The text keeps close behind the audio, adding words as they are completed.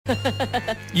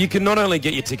You can not only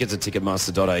get your tickets at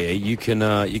Ticketmaster.ae, you can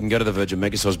go to the Virgin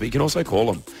Megastores, but you can also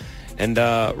call them. And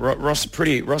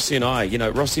Rossi and I,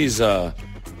 Rossi's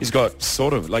he's got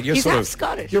sort of like He's half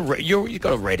Scottish. You've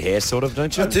got a red hair, sort of,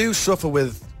 don't you? I do suffer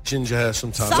with ginger hair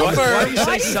sometimes. Suffer. Why do you say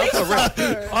Why do you say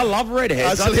suffer? I love red hair.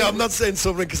 Actually, I'm not saying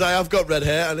suffering because I have got red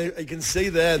hair, and you can see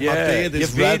there my beard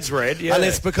is your beard's red, yeah. And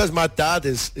it's because my dad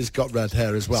is got red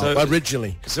hair as well.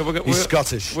 Originally, he's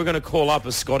Scottish. We're going to call up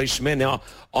a Scottish man now.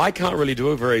 I can't really do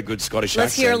a very good Scottish accent.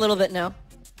 Let's hear a little bit now.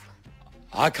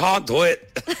 I can't do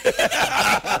it.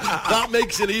 That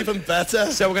makes it even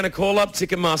better. So we're going to call up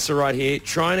Ticketmaster right here,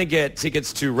 trying to get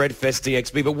tickets to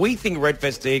RedFestDXB. But we think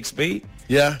RedFestDXB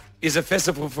is a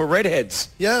festival for redheads.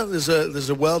 Yeah, there's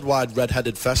a worldwide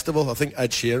red-headed festival. I think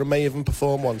Ed Sheeran may even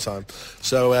perform one time.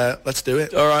 So let's do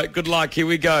it. All right, good luck. Here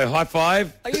we go. High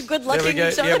five. Are you good looking?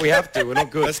 Yeah, we have to. We're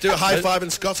not good. Let's do a high five in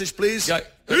Scottish, please. Go.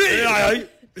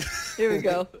 Here we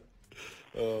go.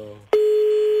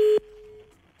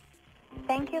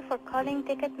 Thank you for calling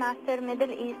Ticketmaster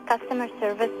Middle East Customer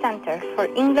Service Center. For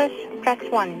English, press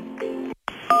 1.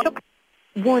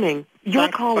 Warning, your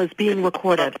call is being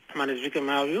recorded.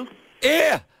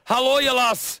 Yeah, hello, you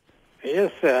lass.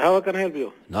 Yes, sir. How can I help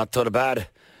you? Not too bad.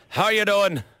 How you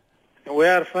doing? We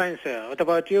are fine, sir. What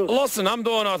about you? Listen, I'm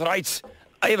doing all right.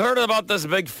 I've heard about this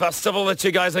big festival that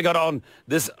you guys have got on,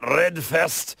 this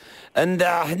RedFest, and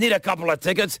I need a couple of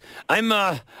tickets.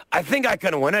 I think I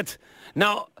can win it.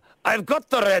 Now, I've got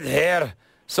the red hair,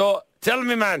 so tell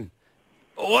me, man,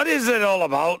 what is it all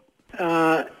about?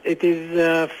 It is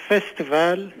a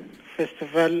festival.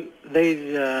 There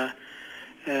is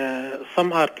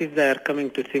some artists that are coming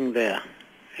to sing there,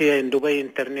 here in Dubai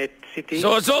Internet City.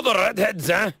 So it's all the redheads,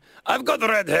 eh? I've got the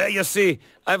red hair, you see.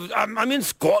 I'm in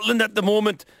Scotland at the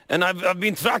moment, and I've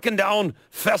been tracking down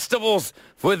festivals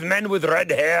with men with red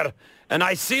hair. And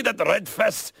I see that the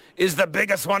RedFest is the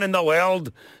biggest one in the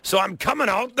world. So I'm coming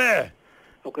out there.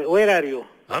 Okay, where are you?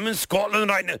 I'm in Scotland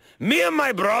right now. Me and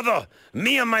my brother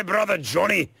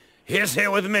Johnny. He's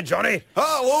here with me, Johnny.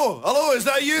 Hello, is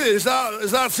that you? Is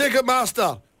that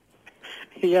Ticketmaster?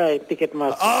 Yeah,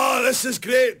 Ticketmaster. Oh, this is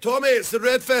great. Tommy, it's the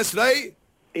RedFest, right?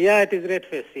 Yeah, it is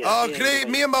RedFest, yeah. Oh, great.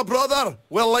 Me and my brother,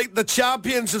 we're like the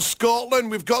champions of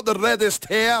Scotland. We've got the reddest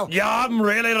hair. Yeah, I'm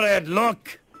really red.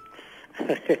 Look.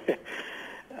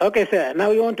 Okay, sir.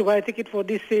 Now you want to buy a ticket for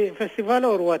this festival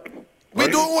or what? We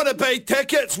don't want to buy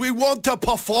tickets. We want to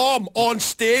perform on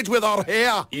stage with our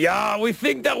hair. Yeah, we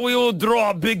think that we will draw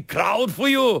a big crowd for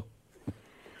you.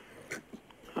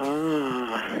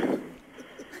 But,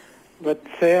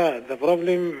 sir, the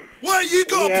problem... What, you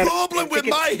got a problem with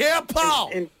my hair, pal?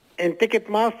 In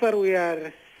Ticketmaster, we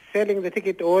are selling the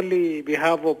ticket only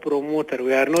behalf of promoter.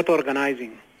 We are not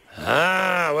organizing.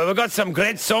 Well, we've got some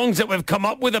great songs that we've come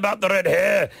up with about the red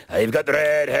hair. I've got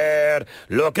red hair.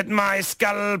 Look at my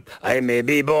scalp. I may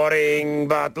be boring,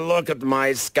 but look at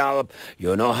my scalp.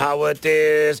 You know how it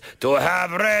is to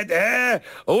have red hair.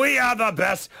 We are the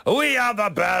best. We are the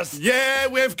best. Yeah,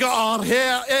 we've got our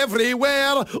hair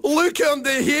everywhere. Look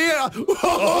under here.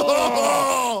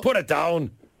 Put it down.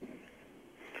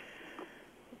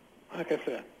 Okay,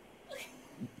 sir.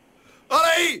 All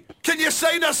right, can you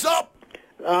sign us up?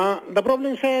 The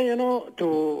problem, sir,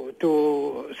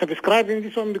 to subscribe in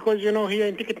this one, because, here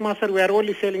in Ticketmaster, we are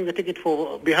only selling the ticket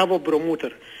for behalf of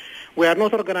promoter. We are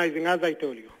not organizing, as I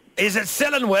told you. Is it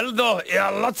selling well, though? Yeah,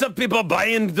 lots of people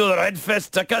buying the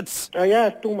RedFest tickets. Yeah,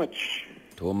 too much.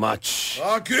 Too much.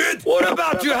 Oh, good. What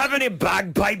about, do you have any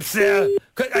bagpipes there?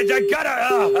 I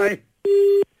gotta...